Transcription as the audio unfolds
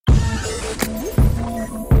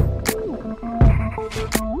Talking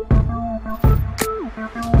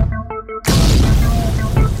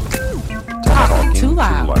too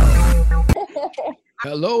loud.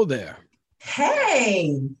 Hello there.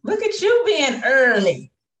 Hey, look at you being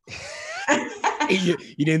early. You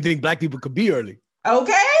didn't think black people could be early.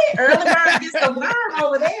 Okay, early bird gets the worm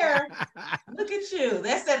over there. Look at you.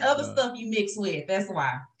 That's that other stuff you mix with. That's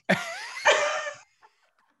why.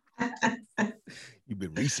 You've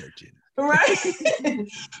been researching. Right.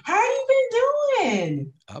 How you been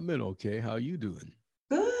doing? I've been okay. How you doing?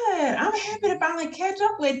 Good. I'm happy to finally catch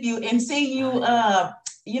up with you and see you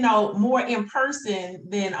more in person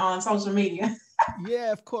than on social media.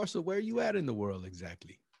 Yeah, of course. So where are you at in the world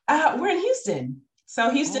exactly? We're in Houston.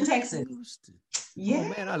 So Houston, Texas. Houston. Yeah. Oh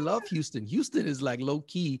man, I love Houston. Houston is like low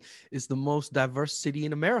key. It's the most diverse city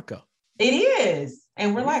in America. It is.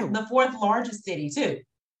 And we're like the fourth largest city too.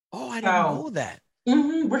 Oh, I didn't know that.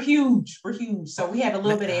 We're huge. We're huge. So we have a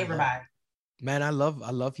little bit of everybody. Man, I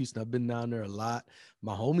love Houston. I've been down there a lot.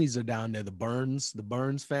 My homies are down there. The Burns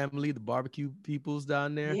family, the barbecue people's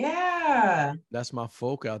down there. Yeah. That's my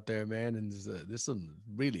folk out there, man. And there's some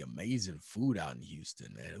really amazing food out in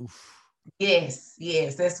Houston, man. Oof. Yes.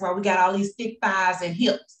 That's why we got all these thick thighs and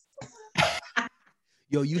hips.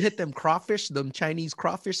 Yo, you hit them crawfish, them Chinese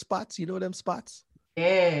crawfish spots. You know them spots?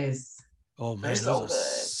 Yes. Oh man, those are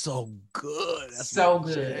so good. That's so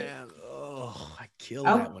good. Jam. Oh, I kill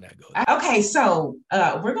that when I go there. Okay, so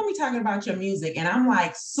we're gonna be talking about your music, and I'm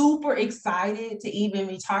like super excited to even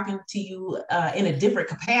be talking to you in a different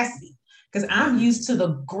capacity because I'm used to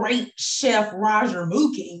the great chef Roger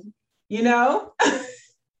Mookie, you know.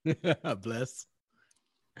 Bless.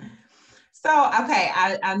 So okay,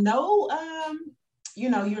 I know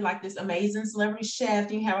you're like this amazing celebrity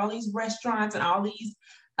chef. You have all these restaurants and all these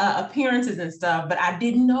appearances and stuff, but I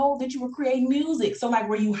didn't know that you were creating music. So like,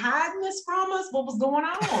 were you hiding this from us? What was going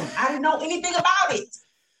on? I didn't know anything about it.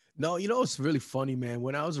 No, it's really funny, man.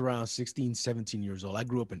 When I was around 16, 17 years old, I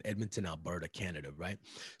grew up in Edmonton, Alberta, Canada, right?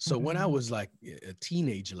 So when I was like a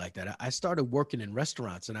teenager like that, I started working in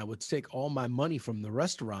restaurants, and I would take all my money from the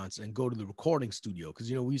restaurants and go to the recording studio.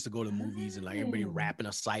 Because, we used to go to movies and like everybody rapping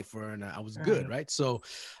a cipher, and I was good, right? So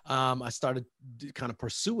I started kind of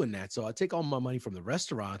pursuing that. So I take all my money from the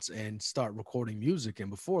restaurants and start recording music.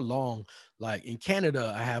 And before long, like in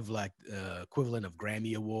Canada, I have like equivalent of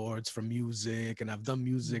Grammy Awards for music, and I've done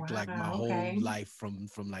music like my whole life from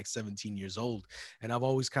like 17 years old. And I've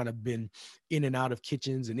always kind of been in and out of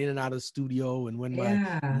kitchens and in and out of the studio. And when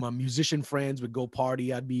my musician friends would go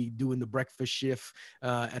party, I'd be doing the breakfast shift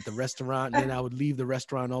at the restaurant. And then I would leave the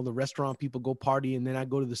restaurant, all the restaurant people go party. And then I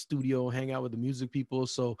go to the studio, hang out with the music people.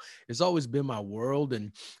 So it's always been my world.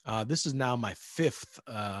 And this is now my fifth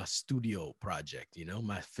studio project,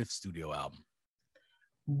 my fifth studio album.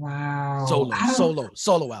 Wow. Solo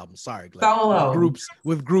album. Sorry, Glenn. Solo.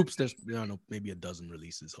 With groups, there's maybe a dozen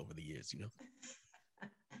releases over the years,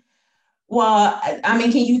 Well, I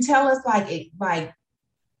mean, can you tell us like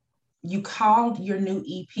you called your new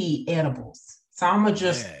EP Edibles? So I'm gonna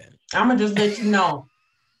just let you know.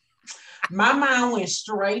 My mind went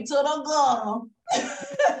straight to the gutter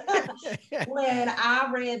when I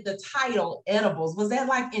read the title Edibles. Was that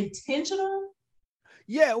like intentional?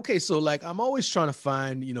 Yeah. Okay. So like, I'm always trying to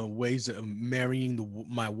find, ways of marrying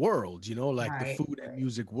my world, like the food and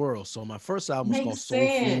music world. So my first album was called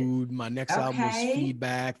Soul Food. My next album was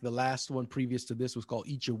Feedback. The last one previous to this was called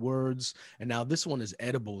Eat Your Words. And now this one is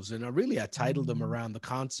Edibles. And I titled them around the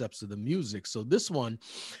concepts of the music. So this one,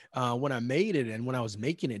 when I made it and when I was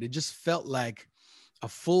making it, it just felt like a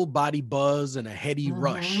full body buzz and a heady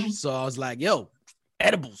rush. So I was like, yo,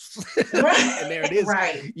 edibles. And there it is.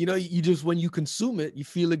 Right. You just, when you consume it, you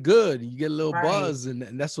feel it good. You get a little buzz.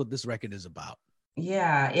 And that's what this record is about.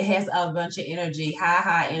 Yeah, it has a bunch of energy,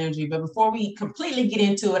 high energy. But before we completely get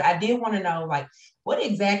into it, I did want to know, like, what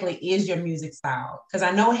exactly is your music style? Because I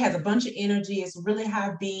know it has a bunch of energy. It's really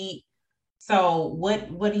high beat. So what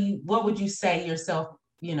would you say yourself,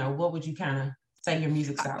 what would you kind of say your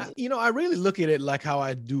music style is? I really look at it like how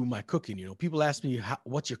I do my cooking. People ask me,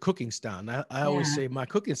 what's your cooking style? And I always say my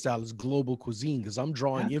cooking style is global cuisine, because I'm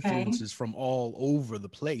drawing influences from all over the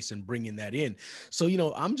place and bringing that in. So,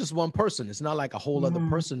 I'm just one person. It's not like a whole other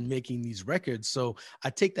person making these records. So I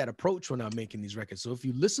take that approach when I'm making these records. So if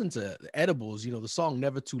you listen to Edibles, the song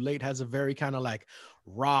Never Too Late has a very kind of like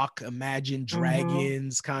rock, Imagine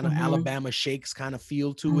Dragons, kind of Alabama Shakes kind of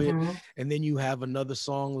feel to it. And then you have another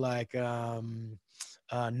song like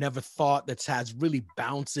Never Thought, that has really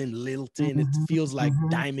bouncing lilting. It feels like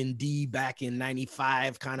Diamond D back in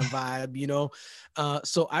 95 kind of vibe, you know?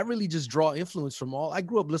 So I really just draw influence from all. I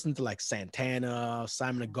grew up listening to like Santana,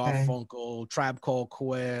 Simon and Garfunkel, Tribe Called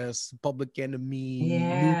Quest, Public Enemy,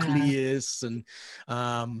 Nucleus. And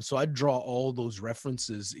so I draw all those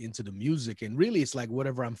references into the music. And really it's like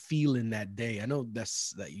whatever I'm feeling that day. I know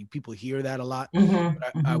people hear that a lot. But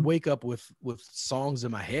I wake up with songs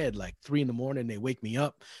in my head, like 3 a.m. they wake me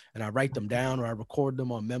up and I write them down or I record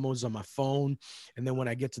them on memos on my phone. And then when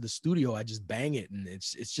I get to the studio, I just bang it. And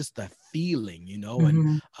it's just that feeling, you know,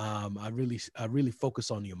 and I really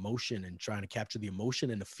focus on the emotion and trying to capture the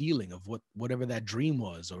emotion and the feeling of whatever that dream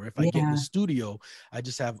was. Or if I get in the studio, I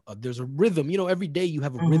just have, there's a rhythm, you know, every day you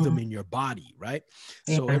have a rhythm in your body, right?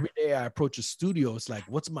 So every day I approach a studio, it's like,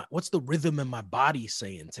 what's the rhythm in my body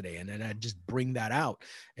saying today? And then I just bring that out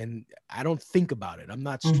and I don't think about it. I'm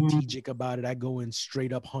not strategic about it. I go in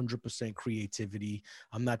straight up 100% creativity.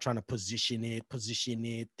 I'm not trying to position it,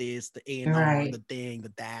 this, the A&R, the thing,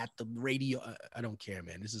 the radio. I don't care,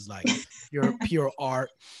 man. This is like pure art,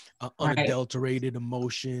 unadulterated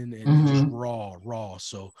emotion, and just raw.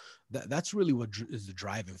 So that's really what is the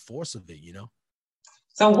driving force of it, you know?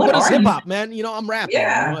 So what is hip hop, man? You know, I'm rapping.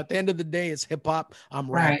 Yeah. You know, at the end of the day, it's hip hop. I'm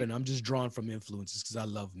rapping. I'm just drawing from influences because I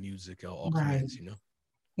love music, all kinds, you know?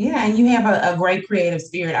 Yeah, and you have a great creative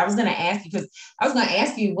spirit. I was going to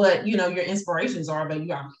ask you what, you know, your inspirations are, but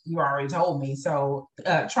you already told me. So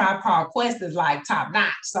Tribe Called Quest is like top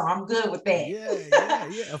notch. So I'm good with that.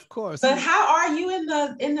 Yeah, of course. But how are you in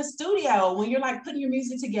the studio when you're like putting your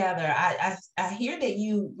music together? I hear that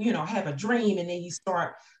you know, have a dream and then you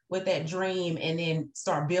start with that dream and then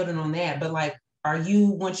start building on that. But like,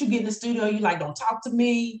 once you get in the studio, you like, don't talk to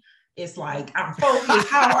me. It's like, I'm focused.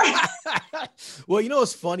 Well, you know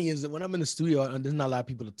what's funny is that when I'm in the studio, there's not a lot of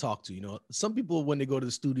people to talk to. You know, some people when they go to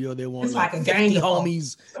the studio, they want like a gang of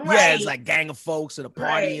homies. Yeah, it's like gang of folks at a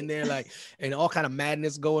party in there, like, and all kind of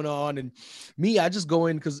madness going on. And me, I just go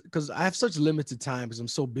in because I have such limited time because I'm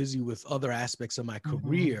so busy with other aspects of my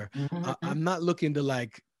career. I'm not looking to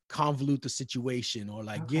like convolute the situation or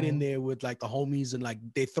like get in there with like the homies and like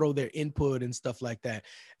they throw their input and stuff like that.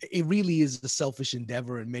 It really is a selfish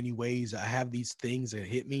endeavor in many ways. I have these things that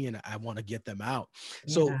hit me and I want to get them out.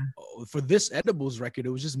 So for this Edibles record, it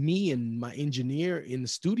was just me and my engineer in the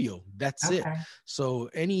studio. That's it. So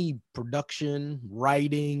any production,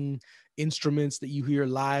 writing, instruments that you hear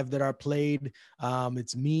live that are played,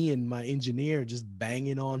 it's me and my engineer just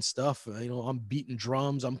banging on stuff. You know, I'm beating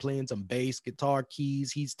drums, I'm playing some bass, guitar,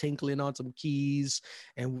 keys, he's tinkling on some keys,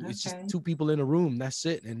 and it's just two people in a room. That's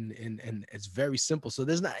it. And it's very simple. So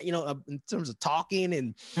there's not, you know, in terms of talking,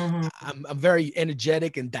 and I'm very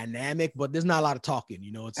energetic and dynamic, but there's not a lot of talking.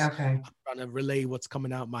 You know, it's I'm trying to relay what's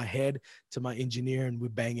coming out my head to my engineer, and we're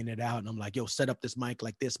banging it out. And I'm like, yo, set up this mic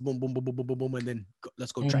like this, boom, boom, boom, boom, boom, boom, boom, and then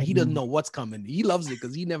let's go try. He doesn't know what's coming. He loves it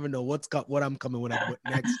because he never know what I'm coming when I put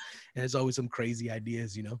next. And there's always some crazy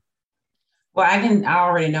ideas, you know. Well, I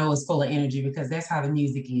already know it's full of energy because that's how the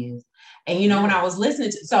music is. And you know, when I was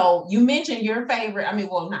listening to, so you mentioned your favorite, I mean,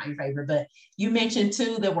 well, not your favorite, but you mentioned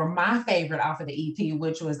two that were my favorite off of the EP,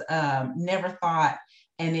 which was Never Thought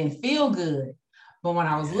and then Feel Good. But when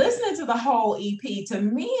I was listening to the whole EP, to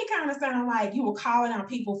me, it kind of sounded like you were calling out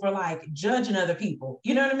people for like judging other people.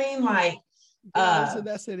 You know what I mean? Like, so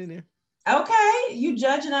that's it in there. Okay, you're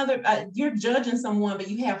judging someone, but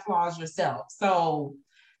you have flaws yourself. So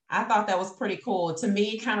I thought that was pretty cool. To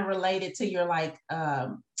me, it kind of related to your like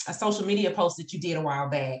a social media post that you did a while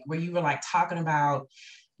back where you were like talking about,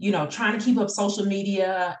 you know, trying to keep up social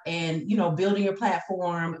media and, you know, building your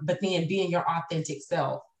platform, but then being your authentic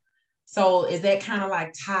self. So is that kind of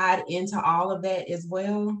like tied into all of that as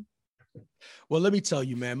well? Well, let me tell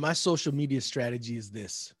you, man, my social media strategy is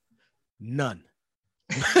this: none.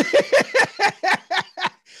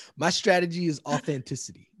 My strategy is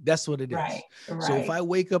authenticity. That's what it is. Right. So if I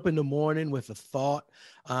wake up in the morning with a thought,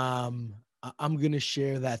 I'm going to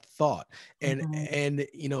share that thought. And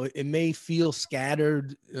you know, it may feel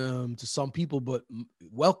scattered to some people, but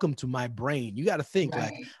welcome to my brain. You got to think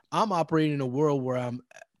like I'm operating in a world where I'm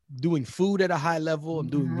doing food at a high level. I'm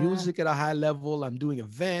doing music at a high level. I'm doing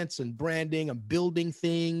events and branding. I'm building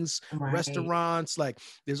things, restaurants. Like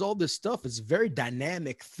there's all this stuff. It's a very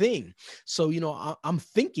dynamic thing. So, you know, I'm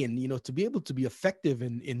thinking, you know, to be able to be effective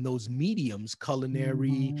in those mediums,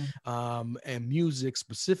 culinary and music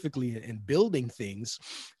specifically, and building things,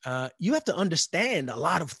 you have to understand a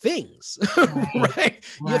lot of things, right?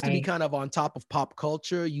 You have to be kind of on top of pop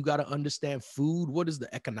culture. You got to understand food. What is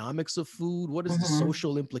the economics of food? What is the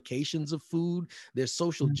social implication implications of food. There's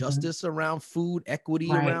social Mm-hmm. justice around food, equity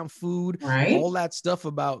Right. around food, Right. all that stuff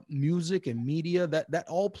about music and media, that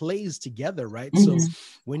all plays together, right? Mm-hmm. So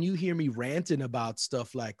when you hear me ranting about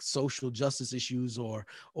stuff like social justice issues or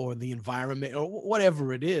the environment or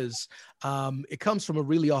whatever it is, it comes from a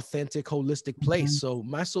really authentic, holistic place. Mm-hmm. So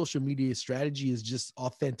my social media strategy is just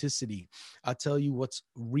authenticity. I'll tell you what's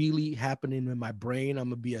really happening in my brain. I'm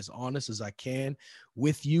gonna be as honest as I can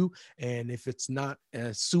with you. And if it's not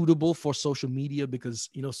suitable for social media, because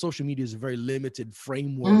social media is a very limited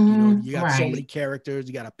framework. Mm-hmm. You got so many characters,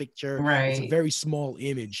 you got a picture, it's a very small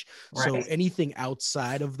image. So anything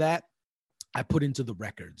outside of that, I put into the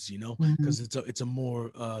records, because it's a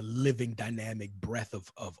more living, dynamic breath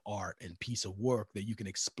of art and piece of work that you can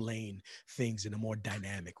explain things in a more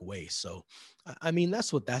dynamic way. So, I mean,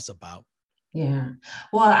 that's what that's about. Yeah.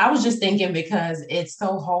 Well, I was just thinking because it's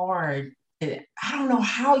so hard. I don't know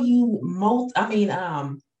how you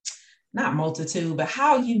not multitude, but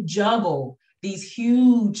how you juggle these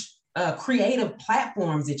huge creative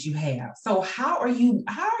platforms that you have. So how are you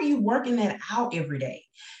working that out every day?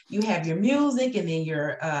 You have your music and then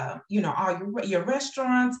your all your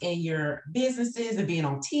restaurants and your businesses and being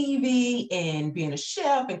on TV and being a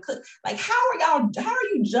chef and cook. Like how are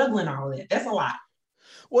you juggling all of that? That's a lot.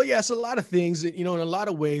 Well, yes, a lot of things, in a lot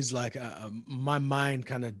of ways, like my mind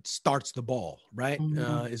kind of starts the ball, right?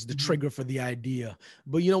 Is the trigger for the idea.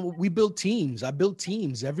 But, we build teams. I build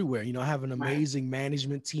teams everywhere. I have an amazing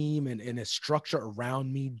management team and a structure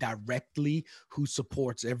around me directly who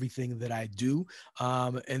supports everything that I do.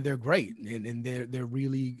 And they're great. And they're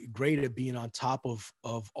really great at being on top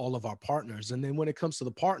of all of our partners. And then when it comes to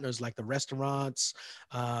the partners, like the restaurants,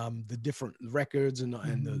 the different records and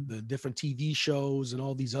the different TV shows and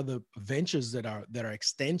all these other ventures that are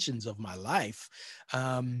extensions of my life.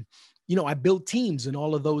 I build teams and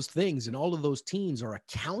all of those things, and all of those teams are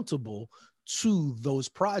accountable to those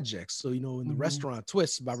projects. So, in the restaurant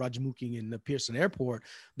Twist by Rajamuking in the Pearson Airport,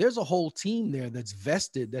 there's a whole team there that's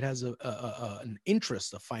vested, that has an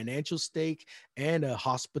interest, a financial stake and a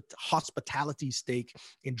hospitality stake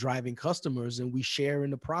in driving customers. And we share in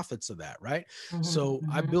the profits of that. Right. So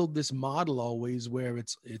I build this model always where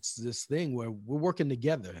it's this thing where we're working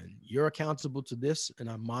together and you're accountable to this and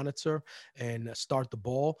I monitor and start the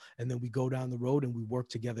ball. And then we go down the road and we work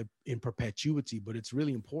together in perpetuity. But it's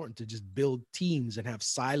really important to just build teams and have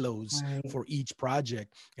silos for each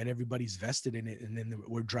project, and everybody's vested in it, and then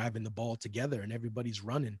we're driving the ball together and everybody's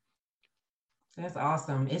running. That's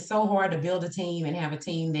awesome. It's so hard to build a team and have a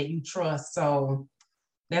team that you trust. So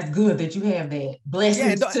that's good that you have that.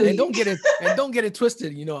 Blessings to you. Don't get it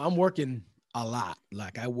twisted. I'm working a lot.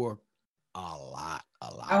 Like I work a lot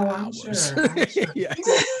of hours. Sure. Yeah.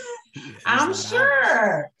 I'm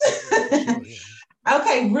sure.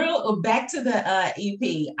 Okay, back to the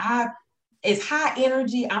EP. It's high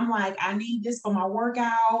energy. I'm like, I need this for my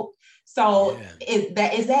workout. So is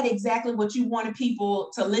that exactly what you wanted people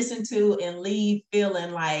to listen to and leave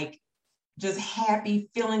feeling like just happy,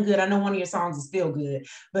 feeling good? I know one of your songs is Feel Good,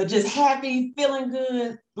 but just happy, feeling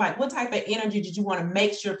good. Like what type of energy did you want to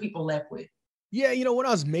make sure people left with? Yeah, when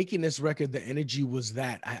I was making this record, the energy was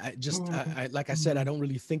that I like I said, I don't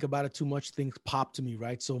really think about it too much. Things pop to me,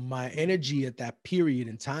 right? So my energy at that period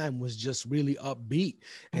in time was just really upbeat.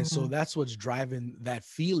 And so that's what's driving that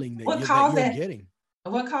feeling that you're getting.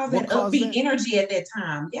 What caused that upbeat energy at that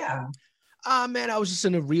time? Yeah. Man, I was just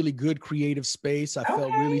in a really good creative space. I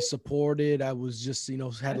felt really supported. I was just,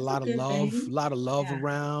 had a lot of love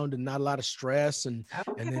around and not a lot of stress. And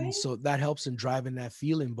then, so that helps in driving that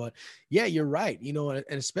feeling. But yeah, you're right. And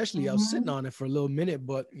especially I was sitting on it for a little minute,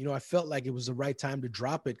 but, I felt like it was the right time to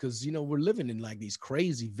drop it. Cause, we're living in like these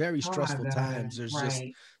crazy, very stressful times. There's just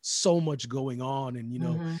so much going on. And,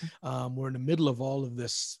 we're in the middle of all of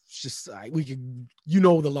this. It's just we could, the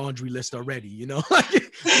laundry list already,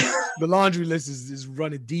 the laundry list is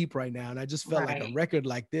running deep right now. And I just felt like a record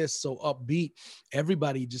like this, so upbeat,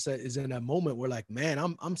 everybody just is in a moment where like, man,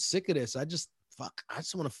 I'm sick of this. I just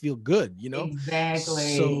want to feel good,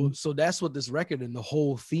 Exactly. So that's what this record and the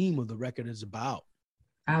whole theme of the record is about.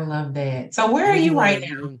 I love that. So where are you right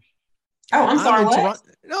now? Oh, I'm sorry.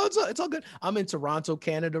 No, it's all good. I'm in Toronto,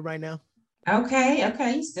 Canada right now. Okay.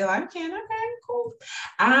 You still out of Canada? Okay, cool.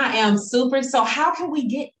 I am super. So how can we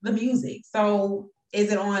get the music? So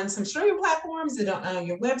is it on some streaming platforms? Is it on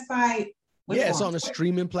your website? It's on the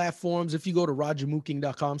streaming platforms. If you go to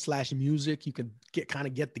rogermooking.com/music, you can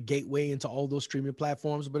get the gateway into all those streaming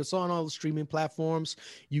platforms, but it's on all the streaming platforms.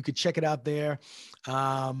 You could check it out there.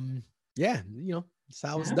 That's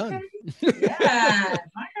how it's done. Yeah. Okay.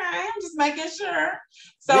 I'm just making sure.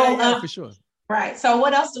 So for sure. Right. So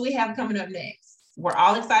what else do we have coming up next? we're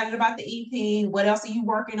all excited about the EP. What else are you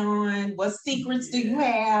working on? What secrets do you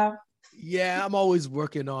have? Yeah, I'm always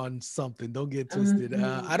working on something. Don't get twisted.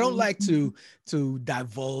 I don't like to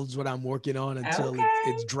divulge what I'm working on until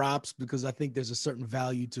it drops, because I think there's a certain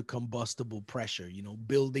value to combustible pressure, you know,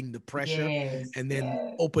 building the pressure and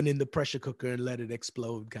then opening the pressure cooker and let it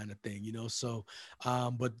explode kind of thing, you know. So,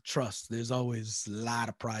 but trust, there's always a lot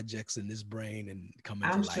of projects in this brain and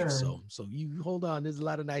coming to life. Sure. So you hold on, there's a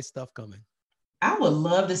lot of nice stuff coming. I would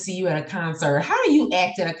love to see you at a concert. How do you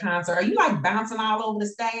act at a concert? Are you like bouncing all over the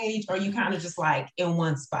stage, or are you kind of just like in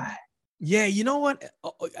one spot? Yeah, you know what?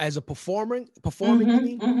 As a performing, you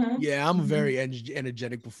mean? Yeah, I'm a very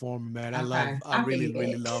energetic performer, man. I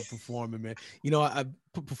really love performing, man. You know, I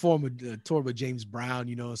performed a tour with James Brown,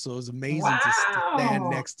 you know, so it was amazing to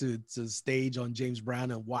stand next to stage on James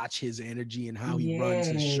Brown and watch his energy and how he runs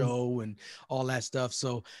his show and all that stuff.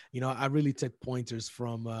 So, you know, I really took pointers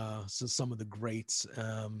from some of the greats.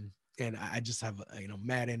 And I just have, you know,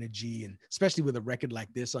 mad energy, and especially with a record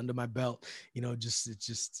like this under my belt, you know, it's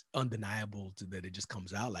just undeniable that it just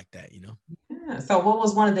comes out like that, you know? Yeah. So what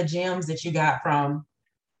was one of the gems that you got from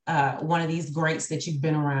one of these greats that you've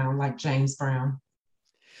been around, like James Brown?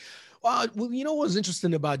 Well, you know what's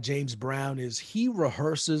interesting about James Brown is he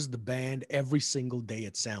rehearses the band every single day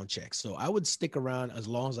at sound check. So I would stick around as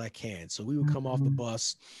long as I can. So we would come off the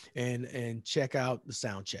bus and check out the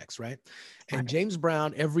sound checks, right? And James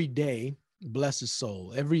Brown every day, bless his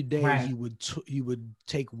soul, every day he would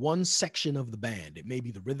take one section of the band. It may be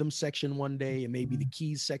the rhythm section one day, it may be the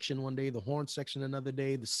keys section one day, the horn section another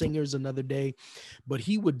day, the singers another day, but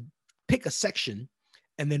he would pick a section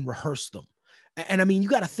and then rehearse them. And I mean, you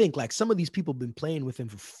got to think, like, some of these people have been playing with him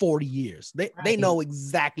for 40 years. They know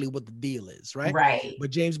exactly what the deal is, right? Right. But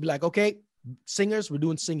James would be like, okay, singers, we're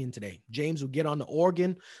doing singing today. James would get on the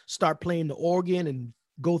organ, start playing the organ, and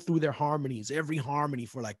go through their harmonies, every harmony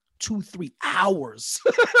for like 2-3 hours.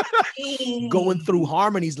 Going through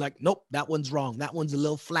harmonies like, nope, that one's wrong. That one's a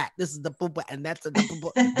little flat. This is the and that's the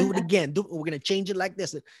do it again. We're gonna change it like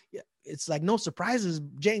this. Yeah, it's like no surprises,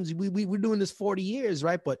 James. We're doing this 40 years,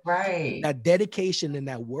 right? But that dedication and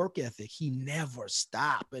that work ethic, he never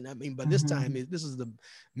stopped. And I mean, by this time, this is the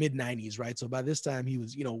mid-90s, right? So by this time, he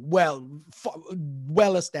was, you know, well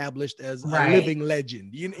established as a living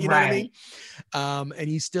legend. You know what I mean? And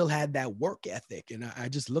he still had that work ethic. And I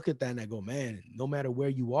just look at that and I go, man, no matter where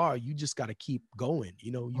you are, you just got to keep going.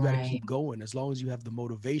 You know, you got to keep going. As long as you have the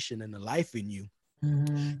motivation and the life in you,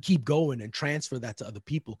 keep going and transfer that to other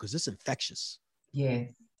people, because it's infectious.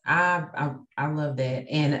 Yes, I love that.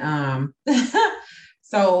 And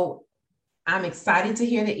so I'm excited to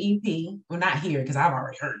hear the EP. Well, not here because I've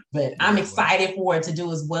already heard it, but I'm excited for it to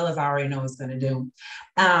do as well as I already know it's going to do.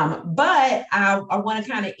 But I want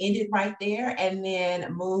to kind of end it right there and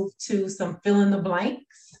then move to some fill in the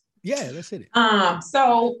blanks. Yeah, let's hit it.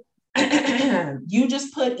 So you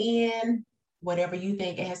just put in whatever you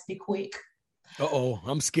think. It has to be quick.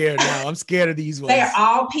 I'm scared now. I'm scared of these ones. They're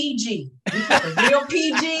all PG. We kept it real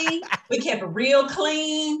PG. We kept it real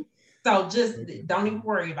clean. So just don't even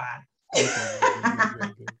worry about it.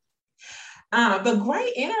 But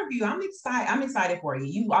great interview. I'm excited for you.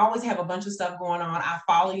 You always have a bunch of stuff going on. I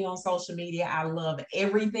follow you on social media. I love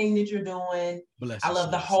everything that you're doing. I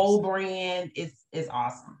love the whole brand. It's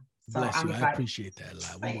awesome. So bless you. I appreciate that a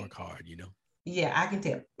lot. We work hard, you know. Yeah, I can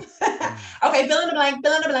tell. Okay, fill in the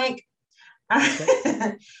blank.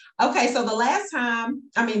 Okay, so the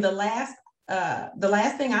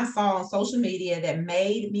last thing I saw on social media that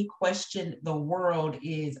made me question the world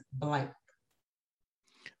is blank.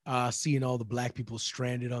 Seeing all the Black people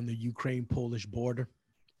stranded on the Ukraine-Polish border.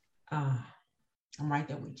 I'm right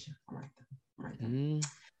there with you. I'm right there.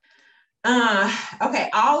 Okay,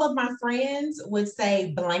 all of my friends would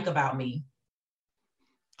say blank about me.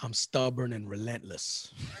 I'm stubborn and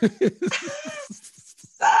relentless.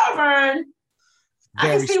 Stubborn. I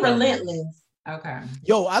can see stubborn. Relentless. Okay.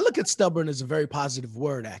 Yo, I look at stubborn as a very positive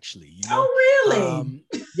word, actually. You know? Oh, really?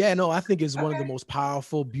 Yeah, no, I think it's one of the most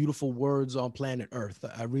powerful, beautiful words on planet Earth.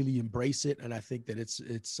 I really embrace it, and I think that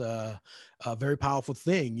it's a very powerful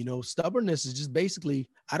thing. You know, stubbornness is just basically,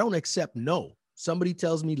 I don't accept no. Somebody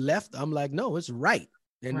tells me left, I'm like, no, it's right.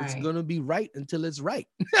 And it's going to be right until it's right.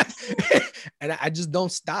 And I just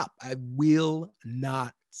don't stop. I will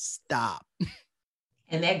not stop.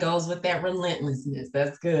 And that goes with that relentlessness.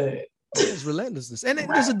 That's good. There's relentlessness, and Right.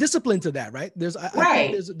 there's a discipline to that, right? I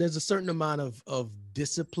Right. think there's a certain amount of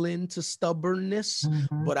discipline to stubbornness,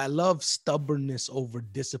 Mhm. but I love stubbornness over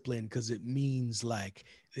discipline because it means like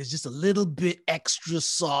there's just a little bit extra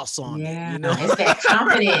sauce on it, Yeah, you know? it's that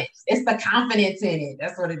confidence. It's the confidence in it.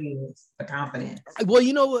 That's what it is. The confidence. Well,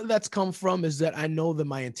 you know what that's come from is that I know that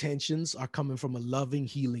my intentions are coming from a loving,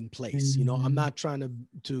 healing place. You know, I'm Mhm. not trying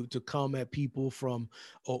to come at people from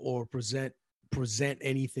or present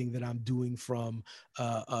anything that I'm doing from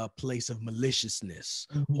a place of maliciousness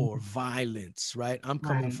or Mhm. violence, right? I'm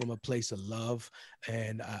coming Right. from a place of love.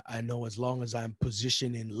 And I know as long as I'm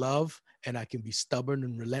positioned in love and I can be stubborn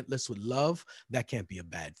and relentless with love, that can't be a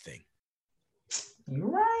bad thing. You're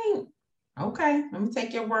right. Okay, let me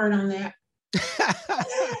take your word on that.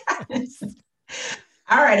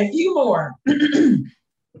 All right, a few more.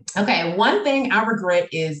 Okay, one thing I regret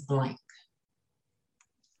is blank.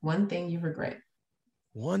 One thing you regret.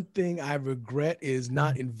 One thing I regret is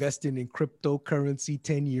not investing in cryptocurrency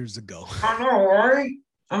 10 years ago. I know, right?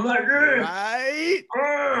 I'm like, right?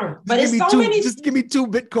 But it's so many. Just give me 2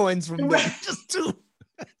 Bitcoins from them. Just 2.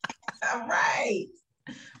 All right.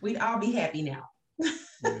 We'd all be happy now.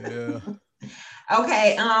 Yeah.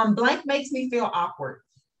 Okay. Blank makes me feel awkward.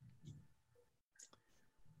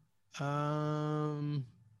 Blank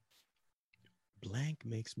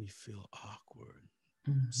makes me feel awkward.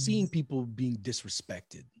 Mm-hmm. Seeing people being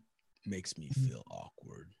disrespected makes me feel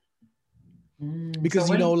awkward. Because,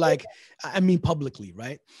 so like, I mean, publicly,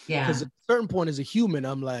 right? Yeah. Because at a certain point as a human,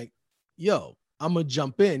 I'm like, yo, I'm going to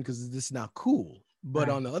jump in because this is not cool. But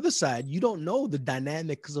on the other side, you don't know the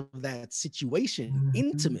dynamics of that situation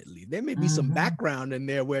intimately. There may be some background in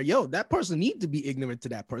there where, yo, that person needs to be ignorant to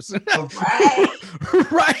that person. Right.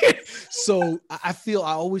 Right. So I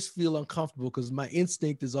always feel uncomfortable because my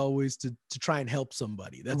instinct is always to try and help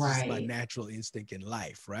somebody. That's just my natural instinct in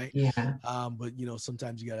life. Right. Yeah. But,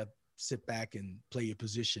 sometimes you got to sit back and play your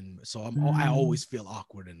position. So I always feel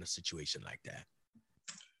awkward in a situation like that.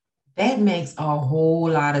 That makes a whole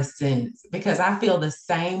lot of sense because I feel the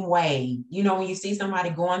same way. When you see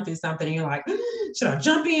somebody going through something and you're like, should I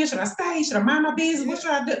jump in? Should I stay? Should I mind my business? What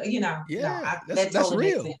should I do? Yeah, that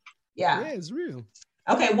totally makes sense. Yeah. Yeah, it's real.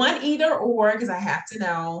 Okay, one either or, because I have to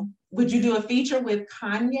know. Would you do a feature with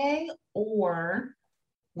Kanye or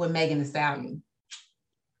with Megan Thee Stallion?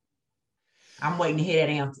 I'm waiting to hear that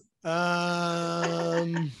answer.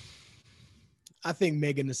 I think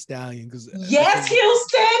Megan Thee Stallion because Houston.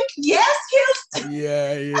 Yes, Houston.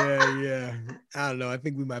 Yeah. I don't know. I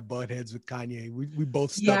think we might butt heads with Kanye. We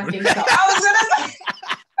both stubborn. Yeah, I think so. I was gonna say.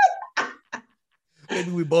 Maybe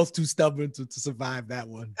we're both too stubborn to survive that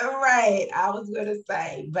one. Right. I was gonna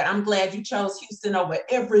say, but I'm glad you chose Houston over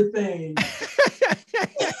everything.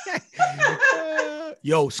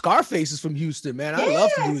 Yo, Scarface is from Houston, man. I love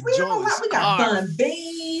to do a joint with we got Bun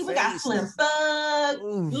B, we got Slim Thug,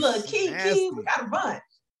 Lil Kiki, we got a bunch.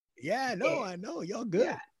 Yeah, I know. Y'all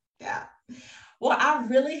good. Yeah. Well, I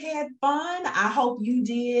really had fun. I hope you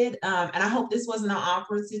did. And I hope this wasn't an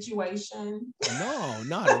awkward situation. No,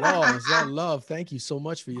 not at all. It's all love. Thank you so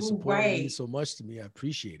much for your support. It means so much to me. I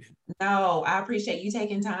appreciate it. No, I appreciate you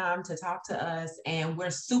taking time to talk to us. And we're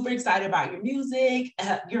super excited about your music,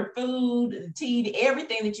 your food, the tea,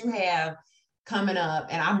 everything that you have coming up.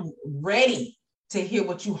 And I'm ready to hear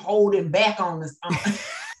what you holding back on this.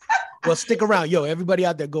 Well, stick around. Yo, everybody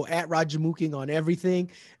out there, go at Roger Mooking on everything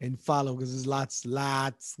and follow because there's lots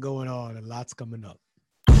going on and lots coming up.